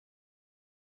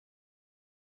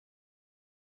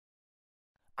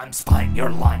I'm spying,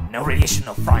 you're lying. No radiation,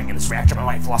 no frying. In this reactor, my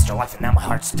wife lost her life, and now my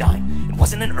heart's dying. It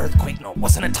wasn't an earthquake, no, it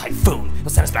wasn't a typhoon.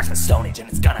 It'll send us back to the Stone Age, and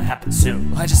it's gonna happen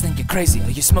soon. Well, I just think you're crazy. Are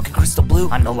you smoking crystal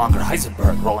blue? I'm no longer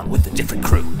Heisenberg, rolling with a different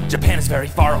crew. Japan is very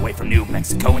far away from New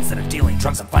Mexico. Instead of dealing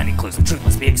drugs, I'm finding clues. The truth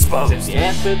must be exposed. Since you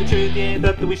asked for the truth, yeah,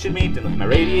 thought that we should meet. And with my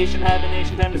radiation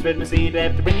hibernation, time to spread my seed.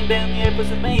 After bringing down the Air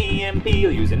Force with my EMP,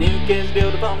 I'll use a new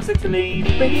Kajiu to bomb a 6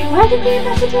 lady. Radioactively a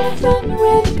message and start new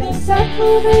edge. Cause the sack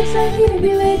full of eggs and getting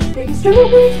delayed. Taking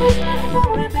struggle weeds, my smile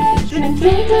on a page. Drinking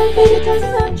drinks and faded toes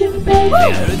and I'm Jim Bay. The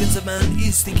arrogance of man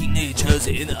is thinking nature's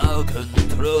in our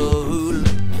control.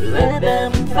 Let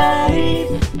them fight,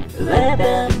 let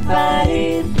them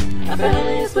fight. Our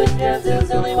family split down,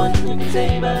 there's only one who can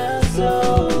save our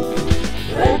soul.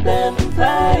 Let them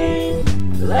fight,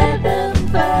 let them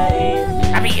fight.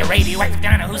 I be a radioactive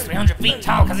dino who's 300 feet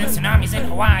tall, causing tsunamis in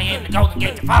Hawaii and the Golden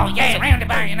Gate to fall. Yeah, surrounded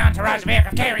by an entourage of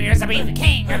aircraft carriers, I be the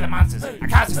king of the monsters. I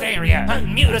cause hysteria,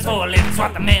 hunting mutas for a living,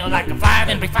 swat the mail like a fly,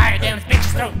 then breathe fire down this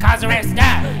bitch's throat and cause her ass to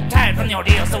die. I'm tired from the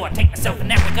ordeal, so I take myself a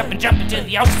nap, wake up and jump into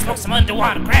the ocean, smoke some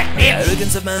underwater crack, bitch. The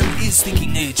arrogance of man is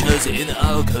thinking nature's in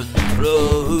our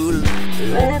control.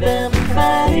 Let them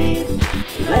fight,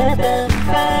 let them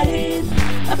fight.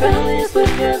 Our family split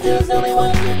down, there's only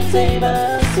one who can save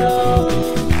our soul.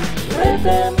 Let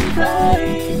them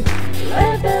fight,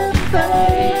 let them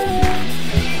fight.